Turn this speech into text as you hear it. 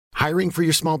Hiring for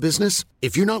your small business?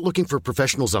 If you're not looking for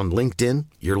professionals on LinkedIn,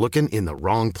 you're looking in the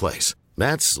wrong place.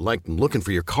 That's like looking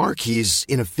for your car keys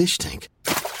in a fish tank.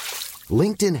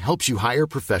 LinkedIn helps you hire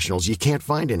professionals you can't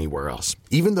find anywhere else,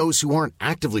 even those who aren't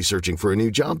actively searching for a new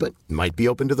job but might be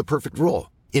open to the perfect role.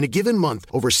 In a given month,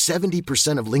 over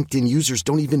 70% of LinkedIn users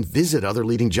don't even visit other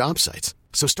leading job sites.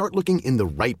 So start looking in the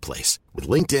right place. With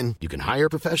LinkedIn, you can hire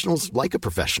professionals like a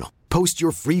professional. Post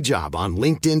your free job on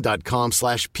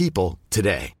linkedin.com/people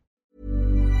today.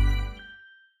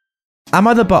 Am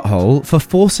I the butthole for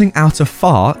forcing out a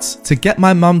fart to get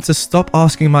my mum to stop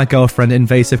asking my girlfriend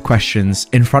invasive questions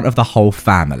in front of the whole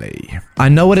family? I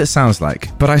know what it sounds like,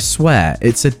 but I swear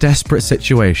it's a desperate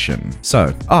situation.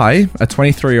 So, I, a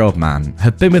 23-year-old man,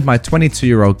 have been with my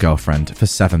 22-year-old girlfriend for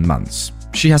 7 months.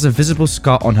 She has a visible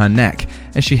scar on her neck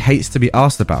and she hates to be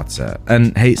asked about it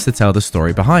and hates to tell the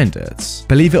story behind it.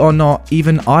 Believe it or not,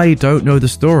 even I don't know the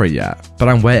story yet, but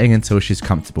I'm waiting until she's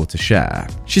comfortable to share.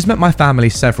 She's met my family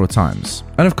several times,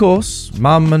 and of course,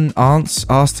 mum and aunts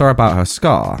asked her about her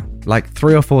scar, like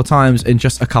 3 or 4 times in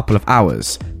just a couple of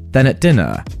hours. Then at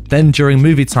dinner, then during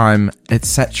movie time,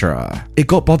 etc. It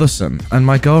got bothersome and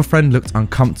my girlfriend looked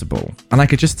uncomfortable, and I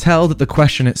could just tell that the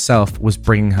question itself was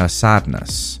bringing her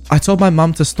sadness. I told my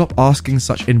mum to stop asking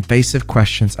such invasive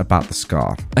questions about the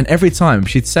scar, and every time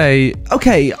she'd say,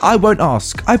 "Okay, I won't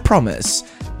ask, I promise,"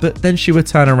 but then she would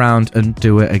turn around and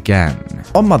do it again.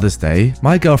 On Mother's Day,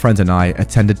 my girlfriend and I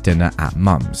attended dinner at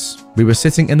mum's. We were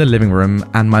sitting in the living room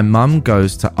and my mum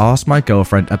goes to ask my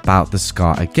girlfriend about the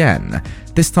scar again,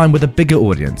 this time with a bigger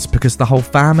audience because the whole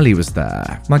family was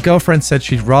there. My girlfriend said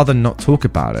she'd rather not talk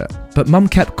about it, but mum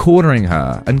kept cornering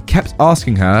her and kept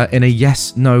asking her in a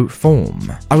yes-no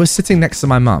form. I was sitting next to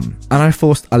my mum and I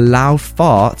forced a loud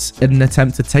fart in an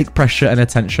attempt to take pressure and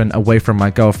attention away from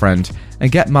my girlfriend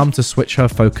and get mum to switch her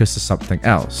focus to something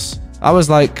else. I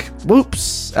was like,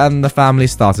 whoops, and the family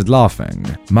started laughing.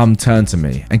 Mum turned to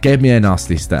me and gave me a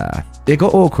nasty stare. It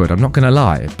got awkward, I'm not gonna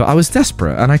lie, but I was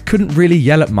desperate and I couldn't really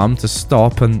yell at mum to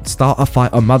stop and start a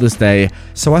fight on Mother's Day,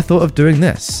 so I thought of doing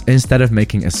this instead of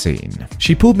making a scene.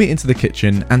 She pulled me into the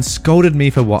kitchen and scolded me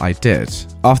for what I did,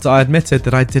 after I admitted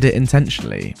that I did it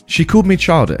intentionally. She called me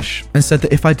childish and said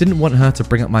that if I didn't want her to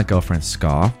bring up my girlfriend's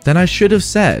scar, then I should have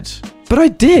said. But I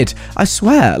did, I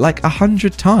swear, like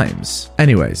 100 times.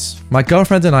 Anyways, my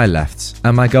girlfriend and I left,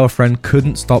 and my girlfriend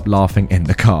couldn't stop laughing in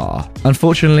the car.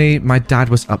 Unfortunately, my dad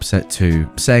was upset too,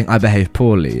 saying I behaved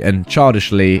poorly and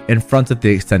childishly in front of the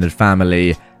extended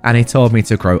family, and he told me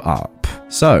to grow up.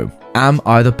 So, am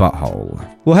I the butthole?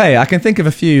 Well, hey, I can think of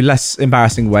a few less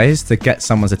embarrassing ways to get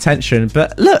someone's attention,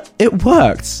 but look, it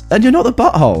worked, and you're not the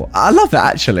butthole. I love it,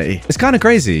 actually. It's kind of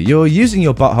crazy. You're using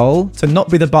your butthole to not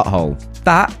be the butthole.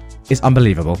 That is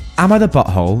unbelievable. Am I the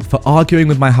butthole for arguing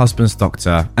with my husband's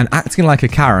doctor and acting like a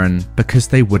Karen because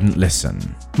they wouldn't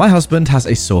listen? My husband has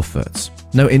a sore foot.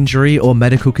 No injury or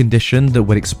medical condition that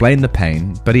would explain the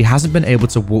pain, but he hasn't been able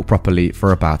to walk properly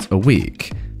for about a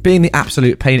week. Being the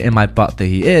absolute pain in my butt that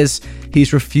he is,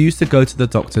 he's refused to go to the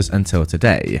doctors until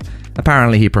today.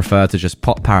 Apparently he preferred to just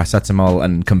pop paracetamol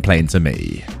and complain to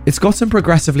me. It's gotten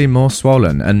progressively more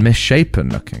swollen and misshapen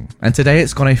looking, and today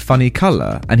it's gone a funny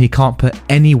colour and he can't put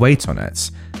any weight on it.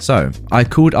 So, I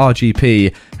called our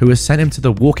GP, who has sent him to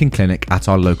the walking clinic at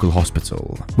our local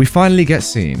hospital. We finally get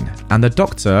seen, and the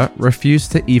doctor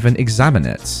refused to even examine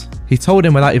it. He told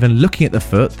him without even looking at the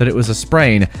foot that it was a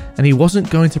sprain, and he wasn't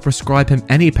going to prescribe him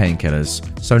any painkillers,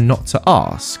 so not to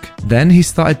ask. Then he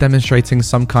started demonstrating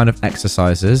some kind of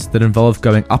exercises that involved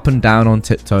going up and down on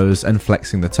tiptoes and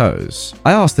flexing the toes.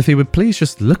 I asked if he would please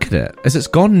just look at it, as it's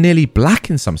gone nearly black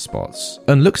in some spots,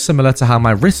 and looks similar to how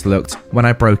my wrist looked when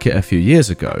I broke it a few years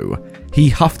ago. He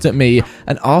huffed at me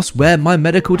and asked where my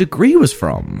medical degree was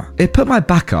from. It put my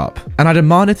back up, and I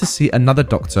demanded to see another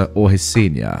doctor or his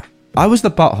senior. I was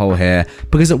the butthole here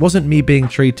because it wasn't me being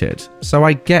treated, so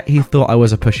I get he thought I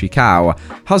was a pushy cow.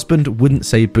 Husband wouldn't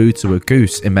say boo to a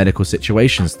goose in medical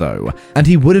situations though, and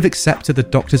he would have accepted the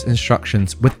doctor's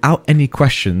instructions without any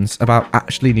questions about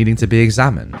actually needing to be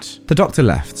examined. The doctor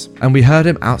left, and we heard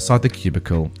him outside the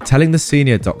cubicle telling the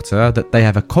senior doctor that they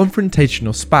have a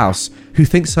confrontational spouse who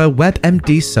thinks her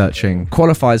WebMD searching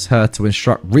qualifies her to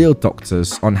instruct real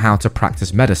doctors on how to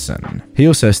practice medicine. He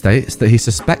also states that he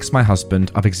suspects my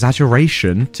husband of exaggeration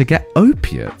to get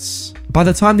opiates. By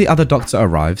the time the other doctor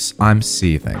arrives, I'm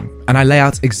seething, and I lay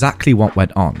out exactly what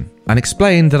went on, and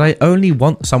explain that I only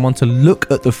want someone to look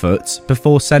at the foot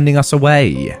before sending us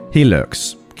away. He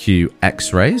looks. Cue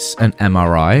X-rays, an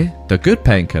MRI, the good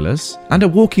painkillers, and a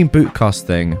walking boot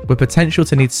casting with potential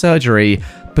to need surgery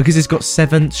because he's got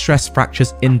 7 stress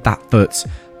fractures in that foot,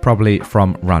 probably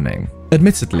from running.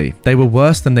 Admittedly, they were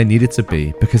worse than they needed to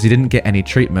be because he didn't get any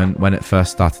treatment when it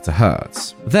first started to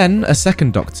hurt. Then, a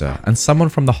second doctor and someone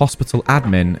from the hospital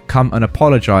admin come and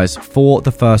apologise for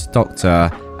the first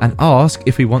doctor and ask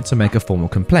if we want to make a formal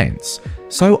complaint.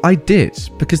 So I did,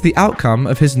 because the outcome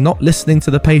of his not listening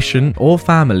to the patient or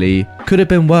family could have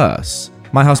been worse.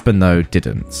 My husband, though,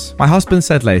 didn't. My husband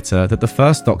said later that the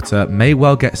first doctor may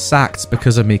well get sacked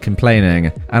because of me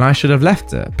complaining, and I should have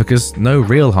left it because no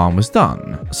real harm was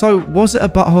done. So was it a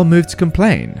butthole move to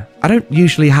complain? I don't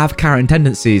usually have Karen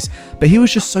tendencies, but he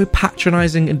was just so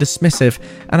patronising and dismissive,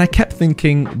 and I kept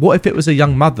thinking, what if it was a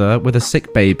young mother with a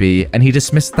sick baby and he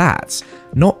dismissed that?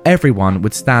 Not everyone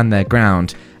would stand their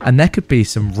ground, and there could be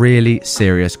some really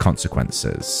serious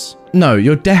consequences. No,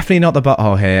 you're definitely not the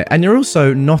butthole here, and you're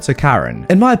also not a Karen.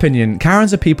 In my opinion,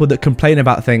 Karens are people that complain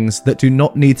about things that do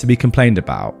not need to be complained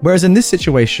about. Whereas in this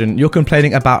situation, you're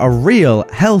complaining about a real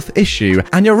health issue,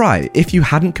 and you're right, if you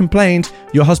hadn't complained,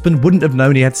 your husband wouldn't have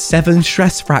known he had 7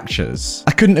 stress fractures.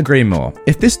 I couldn't agree more.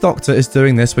 If this doctor is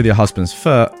doing this with your husband's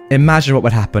foot, imagine what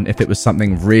would happen if it was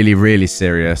something really, really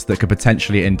serious that could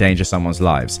potentially endanger someone's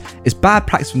lives. It's bad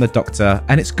practice from the doctor,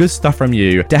 and it's good stuff from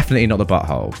you, definitely not the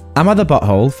butthole. Am I the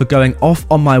butthole for going off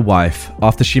on my wife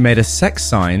after she made a sex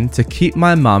sign to keep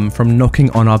my mum from knocking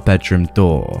on our bedroom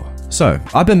door? So,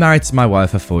 I've been married to my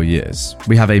wife for 4 years.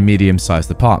 We have a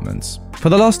medium-sized apartment. For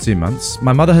the last 2 months,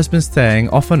 my mother has been staying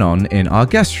off and on in our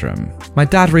guest room. My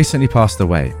dad recently passed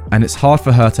away, and it's hard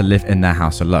for her to live in their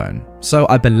house alone, so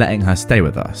I've been letting her stay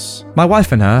with us. My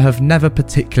wife and her have never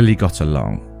particularly got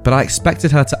along, but I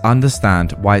expected her to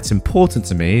understand why it's important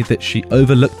to me that she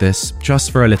overlooked this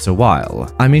just for a little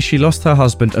while. I mean, she lost her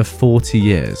husband of 40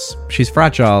 years. She's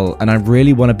fragile, and I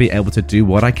really want to be able to do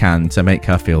what I can to make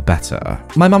her feel better.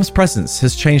 My mum's presence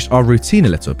has changed our routine a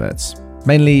little bit,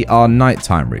 mainly our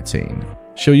nighttime routine.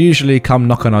 She'll usually come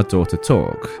knock on our door to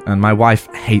talk, and my wife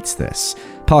hates this,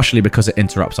 partially because it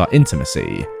interrupts our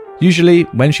intimacy. Usually,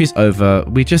 when she's over,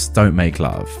 we just don't make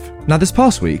love. Now, this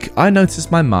past week, I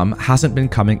noticed my mum hasn't been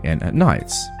coming in at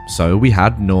night, so we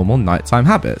had normal nighttime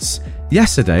habits.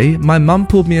 Yesterday, my mum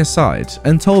pulled me aside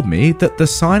and told me that the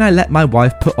sign I let my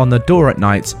wife put on the door at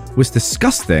night was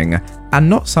disgusting and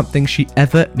not something she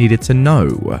ever needed to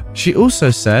know. She also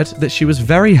said that she was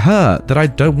very hurt that I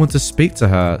don't want to speak to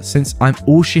her since I'm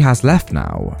all she has left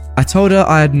now. I told her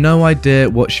I had no idea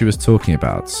what she was talking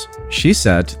about. She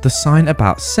said the sign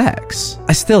about sex.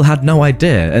 I still had no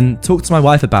idea and talked to my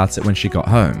wife about it when she got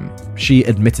home. She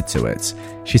admitted to it.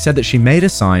 She said that she made a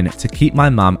sign to keep my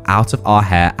mum out of our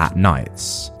hair at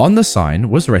nights. On the sign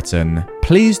was written,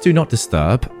 "Please do not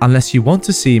disturb unless you want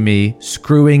to see me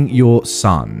screwing your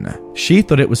son." She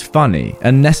thought it was funny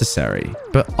and necessary,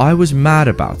 but I was mad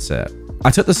about it. I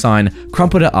took the sign,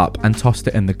 crumpled it up, and tossed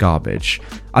it in the garbage.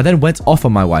 I then went off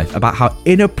on my wife about how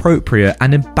inappropriate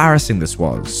and embarrassing this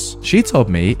was. She told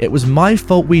me it was my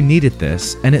fault we needed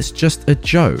this, and it's just a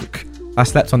joke. I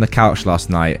slept on the couch last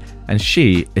night, and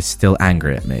she is still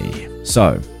angry at me.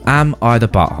 So, am I the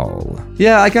butthole?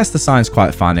 Yeah, I guess the sign's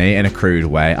quite funny in a crude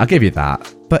way, I'll give you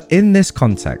that. But in this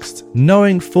context,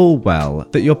 knowing full well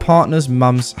that your partner's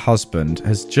mum's husband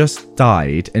has just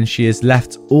died and she is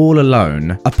left all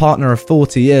alone, a partner of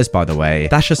 40 years by the way,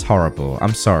 that's just horrible,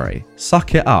 I'm sorry.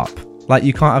 Suck it up. Like,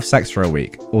 you can't have sex for a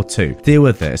week or 2. Deal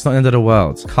with it. It's not the end of the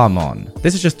world. Come on.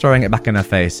 This is just throwing it back in her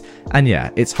face. And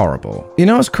yeah, it's horrible. You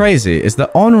know what's crazy is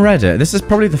that on Reddit, this is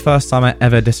probably the first time I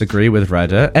ever disagree with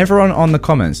Reddit. Everyone on the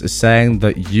comments is saying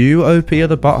that you, OP, are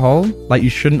the butthole. Like, you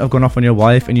shouldn't have gone off on your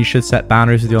wife and you should set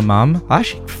boundaries with your mum. I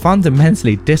actually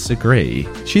fundamentally disagree.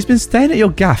 She's been staying at your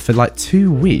gaff for like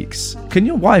 2 weeks. Can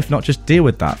your wife not just deal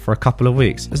with that for a couple of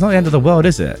weeks? It's not the end of the world,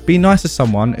 is it? Be nice to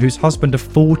someone whose husband of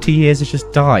 40 years has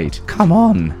just died. Come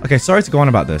on. Okay, sorry to go on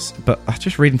about this, but I'm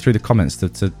just reading through the comments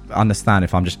to understand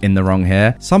if I'm just in the wrong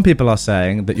here. Some people are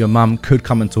saying that your mum could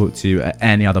come and talk to you at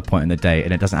any other point in the day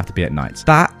and it doesn't have to be at night.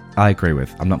 That I agree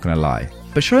with. I'm not going to lie.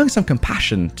 But showing some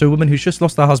compassion to a woman who's just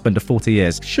lost her husband of 40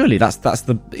 years, surely that's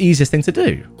the easiest thing to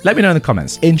do. Let me know in the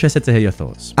comments. Interested to hear your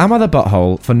thoughts. Am I the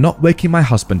butthole for not waking my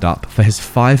husband up for his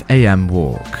 5 a.m.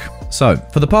 walk? So,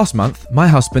 for the past month, my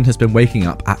husband has been waking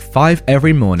up at 5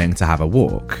 every morning to have a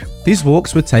walk. These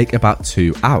walks would take about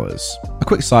 2 hours. A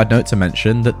quick side note to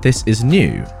mention that this is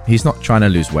new. He's not trying to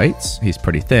lose weight, he's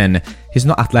pretty thin, he's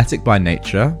not athletic by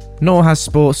nature, nor has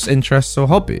sports interests or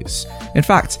hobbies. In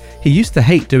fact, he used to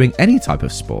hate doing any type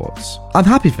of sports. I'm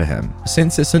happy for him,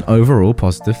 since it's an overall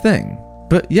positive thing.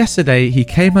 But yesterday, he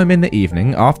came home in the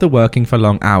evening after working for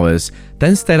long hours,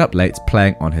 then stayed up late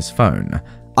playing on his phone.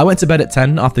 I went to bed at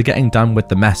 10 after getting done with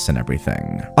the mess and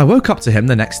everything. I woke up to him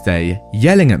the next day,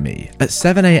 yelling at me at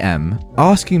 7 a.m,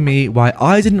 asking me why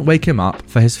I didn't wake him up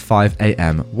for his 5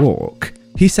 a.m. walk.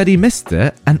 He said he missed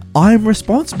it, and I'm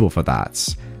responsible for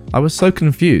that. I was so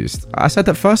confused. I said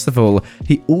that first of all,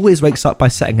 he always wakes up by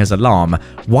setting his alarm.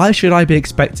 Why should I be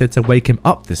expected to wake him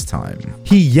up this time?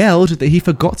 He yelled that he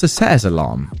forgot to set his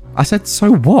alarm. I said,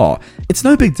 so what? It's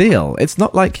no big deal. It's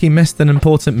not like he missed an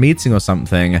important meeting or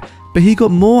something. But he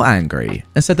got more angry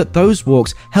and said that those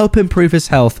walks help improve his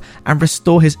health and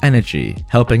restore his energy,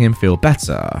 helping him feel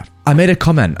better. I made a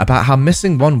comment about how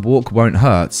missing one walk won't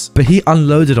hurt, but he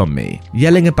unloaded on me,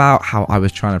 yelling about how I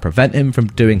was trying to prevent him from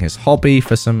doing his hobby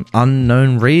for some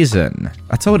unknown reason.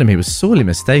 I told him he was sorely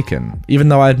mistaken, even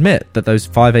though I admit that those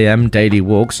 5 a.m. daily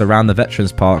walks around the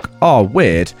Veterans Park are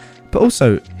weird, but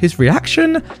also his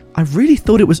reaction, I really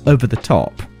thought it was over the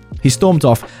top. He stormed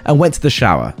off and went to the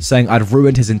shower, saying I'd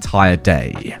ruined his entire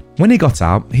day. When he got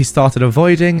out, he started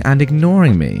avoiding and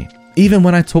ignoring me, even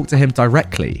when I talked to him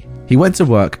directly. He went to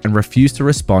work and refused to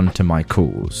respond to my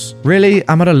calls. Really,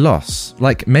 I'm at a loss.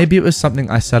 Like, maybe it was something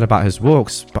I said about his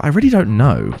walks, but I really don't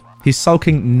know. He's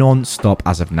sulking non-stop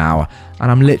as of now,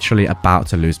 and I'm literally about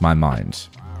to lose my mind.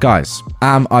 Guys,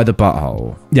 am I the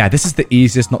butthole? Yeah, this is the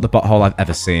easiest not the butthole I've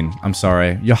ever seen. I'm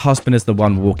sorry. Your husband is the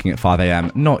one walking at 5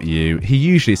 a.m, not you. He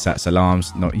usually sets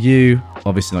alarms, not you.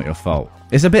 Obviously not your fault.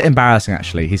 It's a bit embarrassing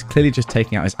actually. He's clearly just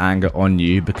taking out his anger on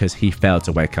you because he failed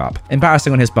to wake up.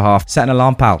 Embarrassing on his behalf. Set an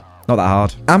alarm, pal. Not that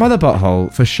hard. Am I the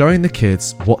butthole for showing the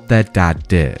kids what their dad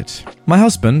did? My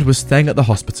husband was staying at the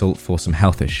hospital for some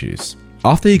health issues.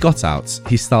 After he got out,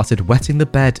 he started wetting the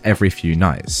bed every few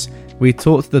nights. We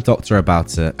talked to the doctor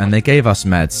about it and they gave us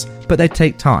meds, but they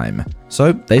take time.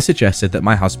 So they suggested that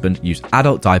my husband use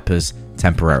adult diapers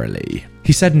temporarily.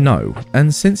 He said no,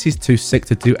 and since he's too sick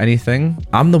to do anything,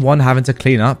 I'm the one having to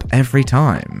clean up every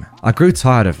time. I grew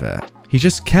tired of it. He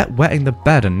just kept wetting the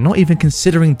bed and not even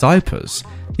considering diapers.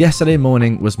 Yesterday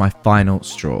morning was my final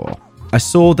straw. I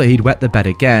saw that he'd wet the bed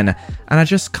again, and I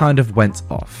just kind of went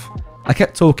off. I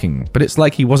kept talking, but it's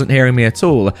like he wasn't hearing me at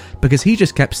all because he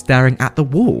just kept staring at the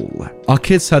wall. Our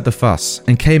kids heard the fuss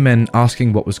and came in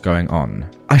asking what was going on.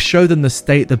 I showed them the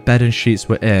state the bed and sheets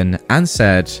were in and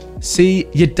said, "See,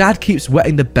 your dad keeps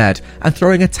wetting the bed and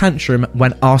throwing a tantrum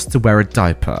when asked to wear a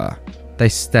diaper." They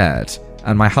stared,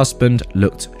 and my husband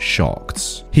looked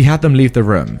shocked. He had them leave the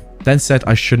room, then said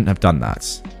I shouldn't have done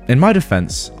that. In my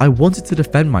defense, I wanted to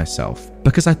defend myself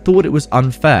because I thought it was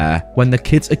unfair when the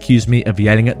kids accused me of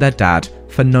yelling at their dad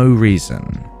for no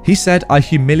reason. He said I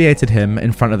humiliated him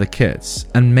in front of the kids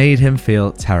and made him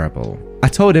feel terrible. I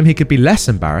told him he could be less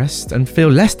embarrassed and feel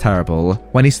less terrible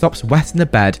when he stops wetting the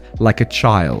bed like a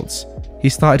child. He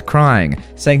started crying,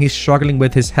 saying he's struggling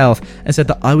with his health and said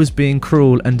that I was being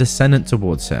cruel and descendant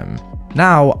towards him.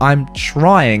 Now I'm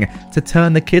trying to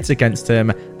turn the kids against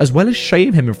him as well as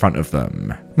shame him in front of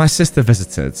them. My sister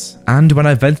visited, and when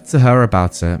I vented to her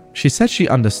about it, she said she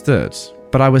understood,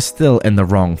 but I was still in the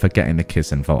wrong for getting the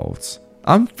kids involved.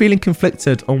 I'm feeling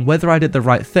conflicted on whether I did the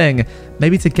right thing,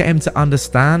 maybe to get him to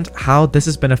understand how this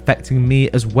has been affecting me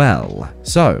as well.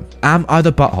 So, am I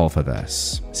the butthole for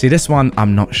this? See, this one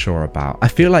I'm not sure about. I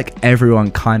feel like everyone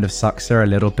kind of sucks here a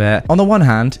little bit. On the one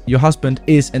hand, your husband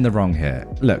is in the wrong here.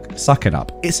 Look, suck it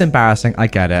up. It's embarrassing, I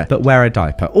get it, but wear a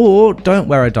diaper. Or don't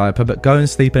wear a diaper, but go and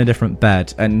sleep in a different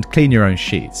bed and clean your own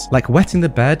sheets. Like wetting the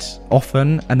bed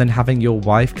often and then having your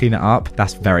wife clean it up,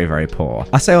 that's very, very poor.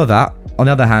 I say all that. On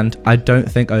the other hand, I don't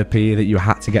think, OP, that you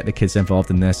had to get the kids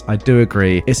involved in this. I do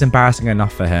agree. It's embarrassing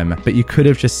enough for him, but you could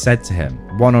have just said to him,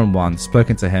 one-on-one,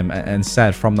 spoken to him and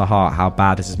said from the heart how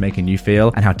bad this is making you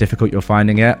feel and how difficult you're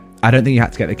finding it. I don't think you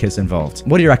had to get the kids involved.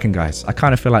 What do you reckon, guys? I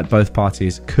kind of feel like both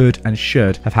parties could and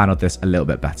should have handled this a little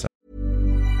bit better.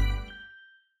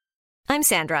 I'm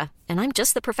Sandra, and I'm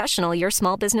just the professional your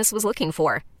small business was looking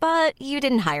for. But you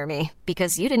didn't hire me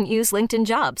because you didn't use LinkedIn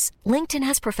Jobs. LinkedIn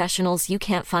has professionals you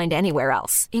can't find anywhere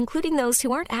else, including those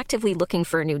who aren't actively looking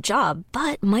for a new job,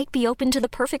 but might be open to the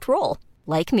perfect role,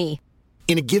 like me.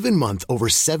 In a given month, over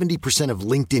 70% of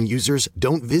LinkedIn users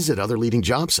don't visit other leading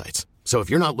job sites. So if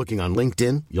you're not looking on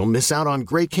LinkedIn, you'll miss out on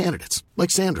great candidates like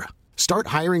Sandra. Start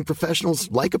hiring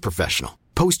professionals like a professional.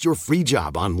 Post your free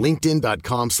job on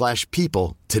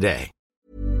linkedin.com/people today.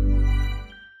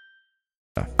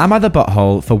 Am I the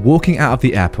butthole for walking out of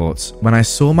the airport when I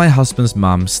saw my husband's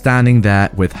mum standing there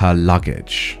with her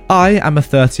luggage? I am a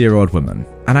 30-year-old woman,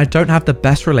 and I don't have the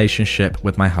best relationship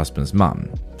with my husband's mum.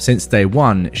 Since day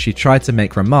one, she tried to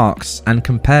make remarks and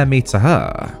compare me to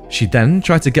her. She then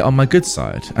tried to get on my good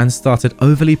side and started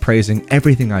overly praising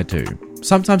everything I do.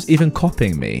 sometimes even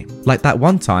copying me. Like that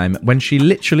one time when she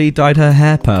literally dyed her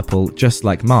hair purple just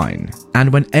like mine.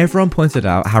 And when everyone pointed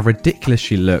out how ridiculous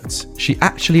she looked, she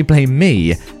actually blamed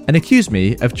me and accused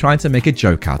me of trying to make a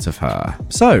joke out of her.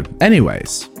 So,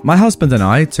 anyways, my husband and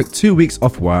I took 2 weeks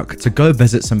off work to go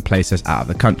visit some places out of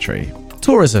the country.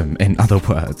 Tourism, in other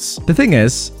words. The thing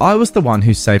is, I was the one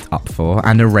who saved up for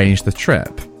and arranged the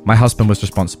trip. My husband was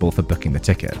responsible for booking the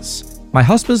tickets. My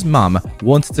husband's mum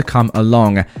wanted to come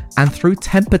along and threw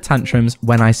temper tantrums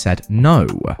when I said no.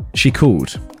 She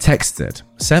called, texted,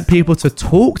 sent people to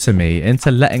talk to me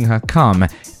into letting her come,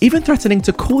 even threatening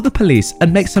to call the police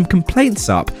and make some complaints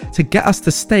up to get us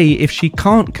to stay if she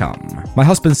can't come. My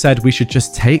husband said we should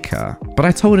just take her, but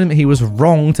I told him he was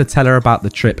wrong to tell her about the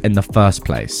trip in the first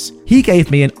place. He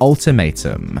gave me an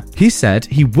ultimatum. He said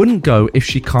he wouldn't go if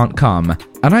she can't come,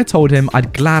 and I told him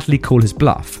I'd gladly call his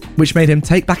bluff, which made him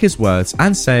take back his words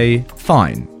and say,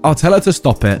 fine, I'll tell her to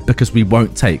stop it because we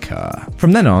won't take her.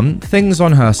 From then on, things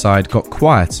on her side got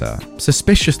quieter,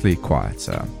 suspiciously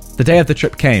quieter. The day of the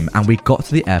trip came and we got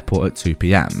to the airport at 2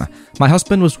 p.m. My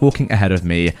husband was walking ahead of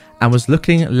me and was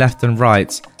looking left and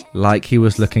right like he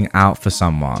was looking out for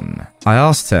someone. I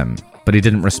asked him, but he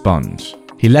didn't respond.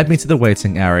 He led me to the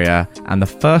waiting area, and the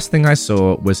first thing I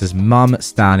saw was his mum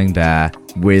standing there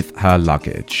with her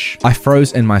luggage. I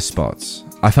froze in my spots.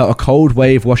 I felt a cold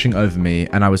wave washing over me,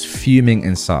 and I was fuming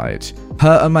inside.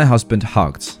 Her and my husband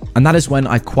hugged, and that is when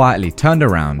I quietly turned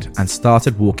around and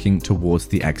started walking towards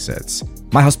the exits.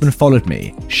 My husband followed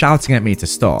me, shouting at me to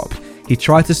stop. He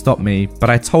tried to stop me,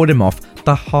 but I told him off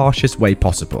the harshest way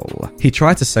possible. He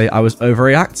tried to say I was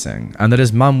overreacting, and that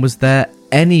his mum was there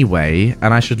anyway,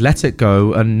 and I should let it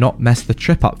go and not mess the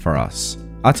trip up for us.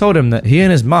 I told him that he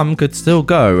and his mum could still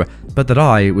go, but that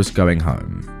I was going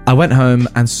home. I went home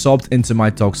and sobbed into my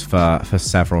dog's fur for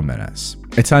several minutes.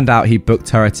 It turned out he booked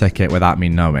her a ticket without me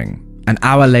knowing. An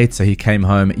hour later, he came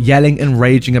home yelling and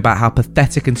raging about how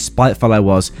pathetic and spiteful I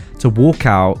was to walk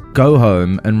out, go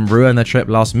home, and ruin the trip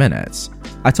last minute.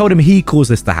 I told him he caused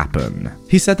this to happen.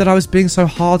 He said that I was being so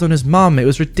hard on his mum, it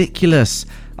was ridiculous.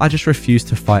 I just refused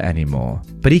to fight anymore.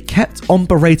 But he kept on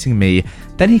berating me.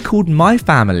 Then he called my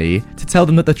family to tell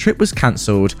them that the trip was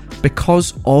cancelled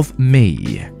because of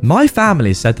me. My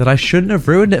family said that I shouldn't have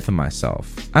ruined it for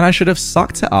myself, and I should have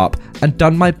sucked it up and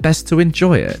done my best to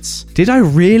enjoy it. Did I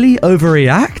really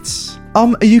overreact?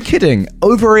 Are you kidding?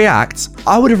 Overreact?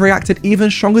 I would have reacted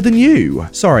even stronger than you.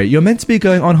 Sorry, you're meant to be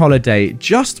going on holiday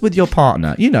just with your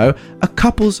partner, you know, a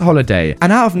couple's holiday,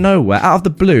 and out of nowhere, out of the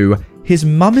blue, his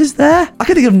mum is there? I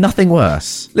can think of nothing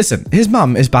worse. Listen, his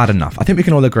mum is bad enough. I think we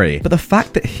can all agree. But the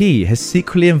fact that he has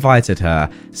secretly invited her,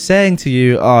 saying to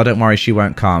you, oh, don't worry, she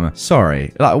won't come.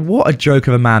 Sorry. Like, what a joke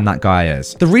of a man that guy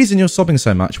is. The reason you're sobbing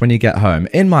so much when you get home,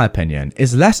 in my opinion,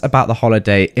 is less about the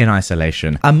holiday in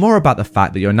isolation and more about the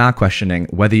fact that you're now questioning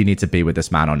whether you need to be with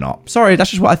this man or not. Sorry, that's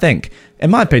just what I think. In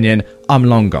my opinion, I'm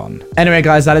long gone. Anyway,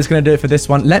 guys, that is going to do it for this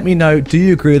one. Let me know, do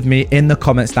you agree with me in the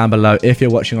comments down below if you're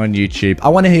watching on YouTube? I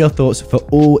want to hear your thoughts for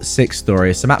all 6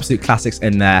 stories, some absolute classics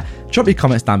in there. Drop your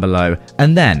comments down below,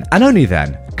 and then, and only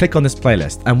then, click on this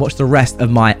playlist and watch the rest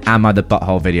of my Am I the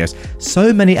Butthole videos.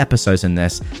 So many episodes in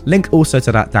this. Link also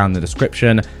to that down in the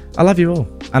description. I love you all,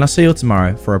 and I'll see you all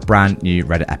tomorrow for a brand new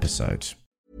Reddit episode.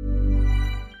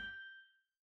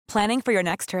 Planning for your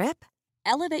next trip?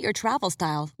 Elevate your travel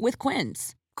style with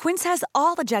Quince. Quince has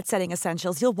all the jet-setting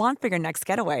essentials you'll want for your next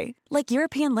getaway, like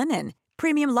European linen,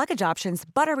 premium luggage options,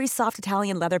 buttery soft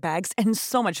Italian leather bags, and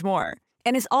so much more.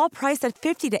 And is all priced at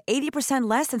 50 to 80%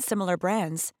 less than similar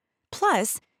brands.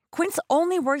 Plus, Quince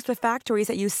only works with factories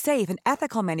that use safe and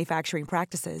ethical manufacturing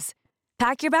practices.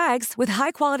 Pack your bags with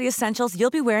high-quality essentials you'll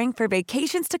be wearing for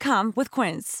vacations to come with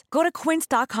Quince. Go to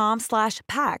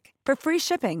quince.com/pack for free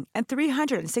shipping and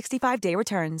 365-day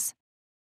returns.